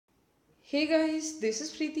Hey guys, this is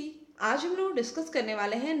प्रीति। आज हम लोग डिस्कस करने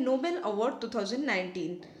वाले हैं नोबेल अवार्ड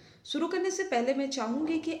 2019। शुरू करने से पहले मैं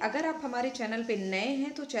चाहूँगी कि अगर आप हमारे चैनल पे नए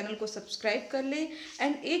हैं तो चैनल को सब्सक्राइब कर लें।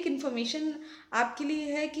 एंड एक इन्फॉर्मेशन आपके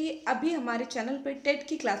लिए है कि अभी हमारे चैनल पे टेट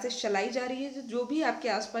की क्लासेस चलाई जा रही है। जो भी आपके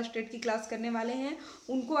आसपास टेट की क्लास करने वाले हैं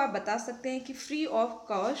उनको आप बता सकते हैं कि free of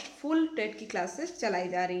cost full TET की क्लासेस चलाई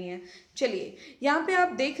जा रही हैं। चलिए, यहाँ पे आप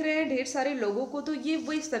देख रहे हैं ढेर सारे लोगों को, तो ये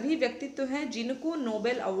वही सभी व्यक्तित्व हैं जिनको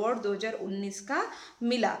नोबेल अवार्ड 2019 का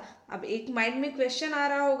मिला। अब एक माइंड में क्वेश्चन आ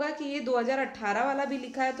रहा होगा कि ये 2018 वाला भी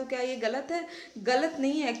लिखा है तो क्या ये गलत है? गलत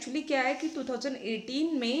नहीं है। एक्चुअली क्या है कि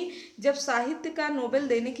 2018 में जब साहित्य का नोबेल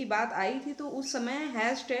देने की बात आई थी तो उस समय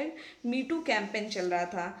हैशटैग मीटू कैंपेन चल रहा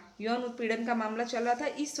था, यौन उत्पीड़न का मामला चल रहा था।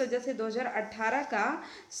 इस वजह से 2018 का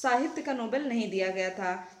साहित्य का नोबेल नहीं दिया गया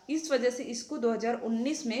था। इस वजह से इसको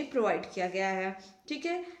 2019 में प्रोवाइड किया गया है। ठीक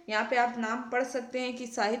है, यहाँ पे आप नाम पढ़ सकते हैं कि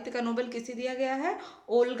साहित्य का नोबेल किसे दिया गया है?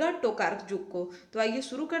 ओल्गा टोकार्चुक को। तो आइए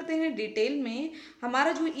शुरू करते हैं डिटेल में।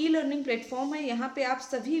 हमारा जो ई लर्निंग प्लेटफॉर्म है, यहाँ पे आप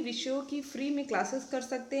सभी विषयों की फ्री में क्लासेस कर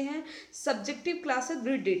सकते हैं। Subjective classes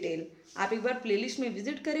with detail. आप एक बार प्लेलिस्ट में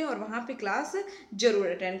विजिट करें और वहाँ पे क्लास जरूर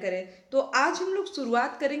अटेंड करें। तो आज हम लोग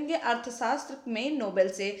शुरुआत करेंगे अर्थशास्त्र में नोबेल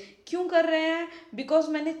से। क्यों कर रहे हैं? बिकॉज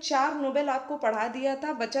मैंने 4 नोबेल आपको पढ़ा दिया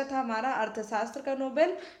था, बचा था हमारा अर्थशास्त्र का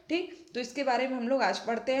नोबेल। ठीक, तो इसके बारे में हम लोग आज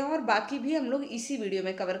पढ़ते हैं और बाकी भी हम लोग इसी वीडियो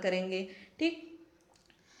में कवर करेंगे। ठीक,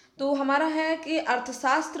 तो हमारा है कि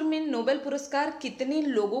अर्थशास्त्र में नोबेल पुरस्कार कितने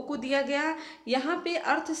लोगों को दिया गया। यहाँ पे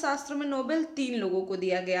अर्थशास्त्र में नोबेल 3 लोगों को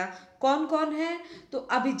दिया गया। कौन कौन है? तो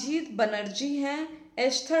अभिजीत बनर्जी हैं,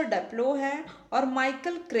 एस्थर डप्लो हैं और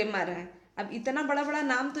माइकल क्रेमर हैं। अब इतना बड़ा बड़ा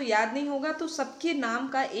नाम तो याद नहीं होगा, तो सबके नाम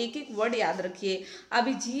का एक एक वर्ड याद रखिए।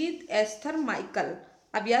 Abhijit, Esther, Michael.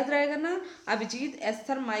 अब याद रहेगा ना, अभिजीत,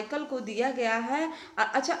 एस्थर, माइकल को दिया गया है।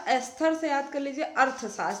 अच्छा, एस्थर से याद कर लीजिए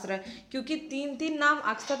अर्थशास्त्र, क्योंकि 3 नाम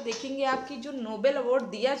अक्सर देखेंगे आपकी जो नोबेल अवार्ड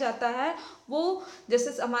दिया जाता है वो,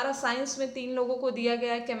 जैसे हमारा साइंस में 3 लोगों को दिया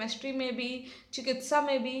गया है, केमिस्ट्री में भी, चिकित्सा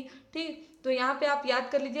में भी। ठीक, तो यहाँ पे आप याद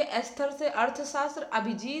कर लीजिए एस्थर से अर्थशास्त्र,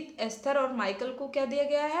 अभिजीत, एस्थर और माइकल को क्या दिया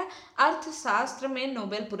गया है? अर्थशास्त्र में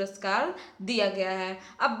नोबेल पुरस्कार दिया गया है।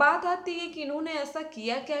 अब बात आती है कि इन्होंने ऐसा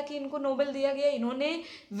किया क्या कि इनको नोबेल दिया गया। इन्होंने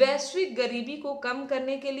वैश्विक गरीबी को कम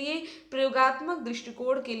करने के लिए, प्रयोगात्मक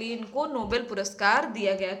दृष्टिकोण के लिए इनको नोबेल पुरस्कार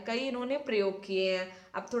दिया गया। कई इन्होंने प्रयोग किए हैं।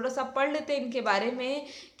 अब थोड़ा सा पढ़ लेते हैं इनके बारे में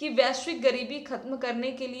कि वैश्विक गरीबी खत्म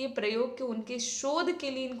करने के लिए प्रयोग के उनके शोध के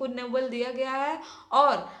लिए इनको नोबेल दिया गया है।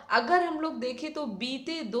 और अगर हम लोग देखें तो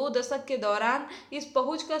बीते 2 दशक के दौरान इस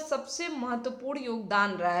पहुंच का सबसे महत्वपूर्ण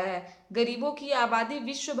योगदान रहा है। गरीबों की आबादी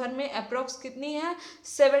विश्व भर में अप्रोक्स कितनी है?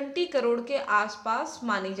 70 करोड़ के आसपास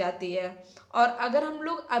मानी जाती है। और अगर हम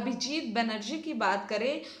लोग अभिजीत बनर्जी की बात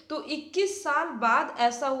करें तो 21 साल बाद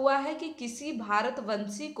ऐसा हुआ है कि किसी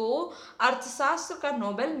भारतवंशी को अर्थशास्त्र का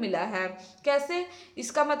नोबेल मिला है। कैसे?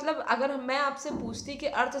 इसका मतलब अगर मैं आपसे पूछती कि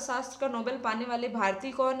अर्थशास्त्र का नोबेल पाने वाले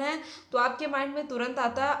भारतीय कौन है, तो आपके माइंड में तुरंत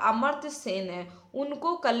आता है अमर्त्य सेन है।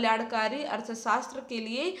 उनको कल्याणकारी अर्थशास्त्र के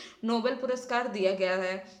लिए नोबेल पुरस्कार दिया गया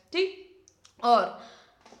है। ठीक, और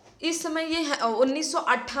इस समय ये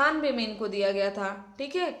 1998 में इनको दिया गया था।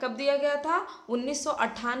 ठीक है, कब दिया गया था?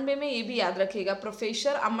 1998 में। ये भी याद रखिएगा,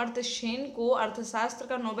 प्रोफेसर अमर्त्य सेन को अर्थशास्त्र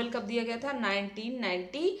का नोबेल कब दिया गया था?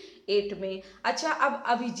 1998 में। अच्छा, अब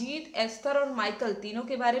अभिजीत, एस्थर और माइकल तीनों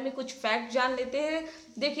के बारे में कुछ फैक्ट जान लेते हैं।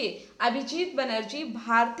 देखिए, अभिजीत बनर्जी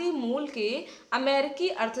भारतीय मूल के अमेरिकी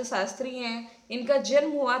अर्थशास्त्री हैं। इनका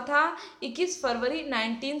जन्म हुआ था 21 फरवरी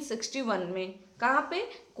 1961 में। कहाँ पे?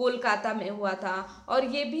 कोलकाता में हुआ था। और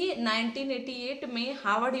ये भी 1988 में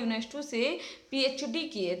हार्वर्ड यूनिवर्सिटी से पीएचडी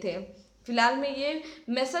किए थे। फिलहाल में ये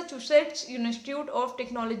मैसाचुसेट्स इंस्टीट्यूट ऑफ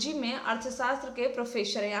टेक्नोलॉजी में अर्थशास्त्र के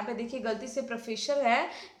प्रोफेसर है। यहाँ पे देखिए गलती से प्रोफेसर है,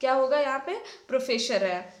 क्या होगा यहाँ पे? प्रोफेसर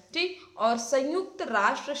है। ठीक, और संयुक्त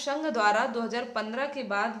राष्ट्र संघ द्वारा 2015 के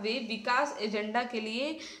बाद वे विकास एजेंडा के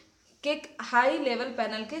लिए के हाई लेवल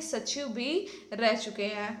पैनल के सचिव भी रह चुके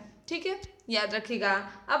हैं। ठीक है, याद रखिएगा।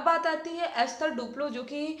 अब बात आती है एस्थर डुप्लो, जो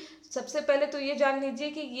कि सबसे पहले तो ये जान लीजिए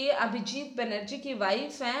कि ये अभिजीत बनर्जी की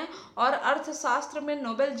वाइफ हैं और अर्थशास्त्र में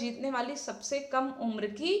नोबेल जीतने वाली सबसे कम उम्र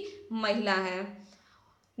की महिला है।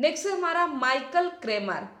 नेक्स्ट है हमारा माइकल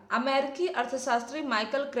क्रेमर। अमेरिकी अर्थशास्त्री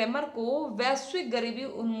माइकल क्रेमर को वैश्विक गरीबी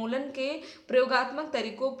उन्मूलन के प्रयोगात्मक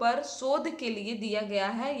तरीकों पर शोध के लिए दिया गया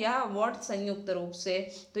है यह अवार्ड संयुक्त रूप से।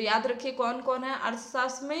 तो याद रखिए कौन कौन है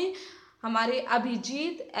अर्थशास्त्र में? हमारे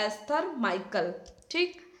अभिजीत, एस्थर, माइकल।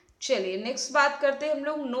 ठीक, चलिए नेक्स्ट बात करते हैं हम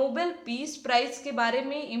लोग नोबेल पीस प्राइज के बारे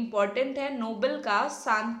में। इम्पोर्टेंट है नोबेल का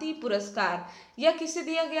शांति पुरस्कार, यह किसे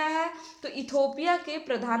दिया गया है? तो इथोपिया के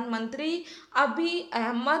प्रधानमंत्री अभी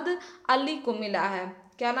अहमद अली को मिला है।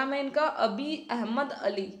 क्या नाम है इनका, अबी अहमद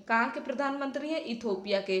अली। कहाँ के प्रधानमंत्री हैं,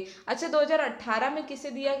 इथोपिया के। अच्छा 2018 में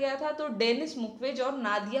किसे दिया गया था, तो डेनिस मुक्वेज और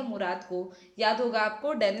नादिया मुराद को। याद होगा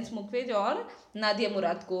आपको, डेनिस मुक्वेज और नादिया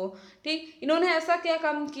मुराद को। ठीक, इन्होंने ऐसा क्या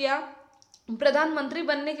काम किया, प्रधानमंत्री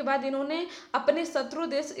बनने के बाद इन्होंने अपने शत्रु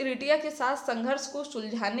देश इरिट्रिया के साथ संघर्ष को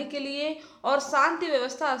सुलझाने के लिए और शांति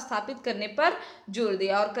व्यवस्था स्थापित करने पर जोर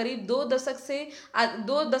दिया, और करीब 2 दशक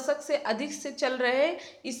से अधिक से चल रहे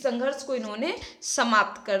इस संघर्ष को इन्होंने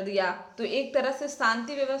समाप्त कर दिया। तो एक तरह से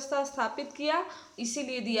शांति व्यवस्था स्थापित किया,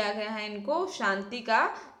 इसीलिए दिया गया है इनको शांति का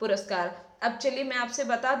पुरस्कार। अब चलिए मैं आपसे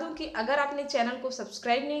बता दूं कि अगर आपने चैनल को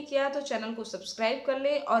सब्सक्राइब नहीं किया तो चैनल को सब्सक्राइब कर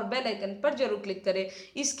ले और बेल आइकन पर जरूर क्लिक करें।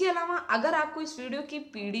 इसके अलावा अगर आपको इस वीडियो की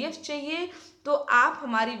पीडीएफ चाहिए तो आप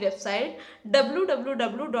हमारी वेबसाइट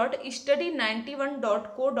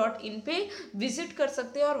www.study91.co.in पे विजिट कर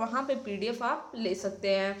सकते हैं और वहाँ पे पीडीएफ आप ले सकते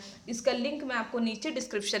हैं। इसका लिंक मैं आपको नीचे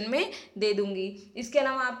डिस्क्रिप्शन में दे दूंगी। इसके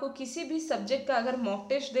अलावा आपको किसी भी सब्जेक्ट का अगर मॉक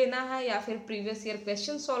टेस्ट देना है या फिर प्रीवियस ईयर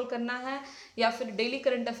क्वेश्चन सॉल्व करना है या फिर डेली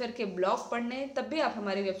करंट अफेयर के ब्लॉग पढ़ने हैं, तब भी आप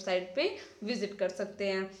हमारी वेबसाइट पे विजिट कर सकते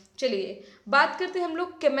हैं। चलिए बात करते हैं हम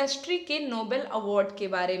लोग केमिस्ट्री के नोबेल अवार्ड के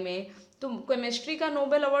बारे में। तो केमिस्ट्री का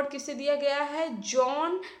नोबेल अवार्ड किसे दिया गया है,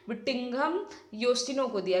 जॉन विटिंघम योस्टिनो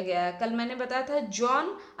को दिया गया है। कल मैंने बताया था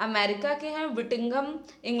जॉन अमेरिका के हैं, विटिंघम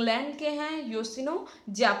इंग्लैंड के हैं, योस्टिनो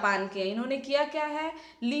जापान के हैं। इन्होंने किया क्या है,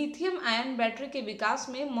 लिथियम आयन बैटरी के विकास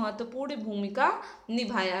में महत्वपूर्ण भूमिका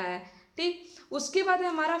निभाया है। ठीक, उसके बाद है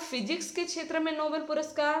हमारा फिजिक्स के क्षेत्र में नोबेल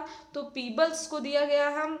पुरस्कार, तो पीबल्स को दिया गया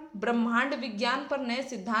है ब्रह्मांड विज्ञान पर नए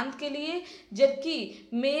सिद्धांत के लिए, जबकि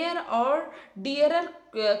मेयर और डियरर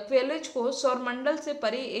क्वेलेज को सौरमंडल से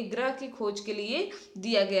परे एक ग्रह की खोज के लिए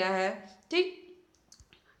दिया गया है। ठीक,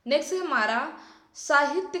 नेक्स्ट है हमारा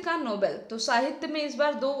साहित्य का नोबेल। तो साहित्य में इस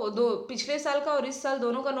बार दो पिछले साल का और इस साल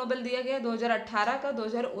दोनों का नोबेल दिया गया, 2018 का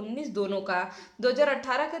 2019 दोनों का।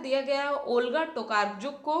 2018 का दिया गया है ओल्गा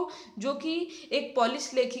टोकार्जुक को, जो कि एक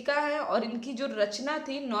पोलिश लेखिका है और इनकी जो रचना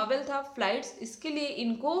थी नोवेल था फ्लाइट्स, इसके लिए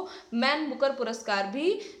इनको मैन बुकर पुरस्कार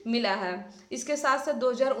भी मिला है। इसके साथ साथ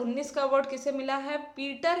 2019 का अवार्ड किसे मिला है,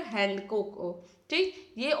 पीटर हैंडकॉक को।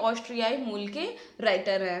 ठीक, ये ऑस्ट्रियाई मूल के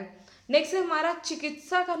राइटर हैं। नेक्स्ट है हमारा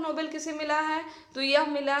चिकित्सा का नोबेल किसे मिला है, तो यह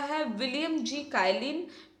मिला है विलियम जी काइलिन,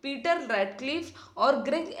 पीटर रैडक्लिफ और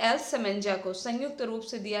ग्रेग एल सेमेंजा को। संयुक्त रूप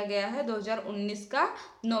से दिया गया है 2019 का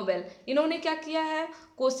नोबेल। इन्होंने क्या किया है,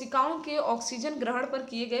 कोशिकाओं के ऑक्सीजन ग्रहण पर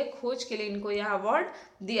किए गए खोज के लिए इनको यह अवार्ड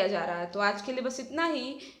दिया जा रहा है। तो आज के लिए बस इतना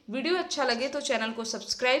ही। वीडियो अच्छा लगे तो चैनल को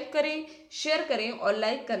सब्सक्राइब करें, शेयर करें और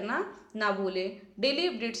लाइक करना ना भूलें। डेली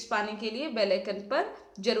अपडेट्स पाने के लिए बेल आइकन पर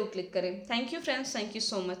जरूर क्लिक करें। Thank you friends, thank you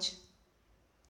so much.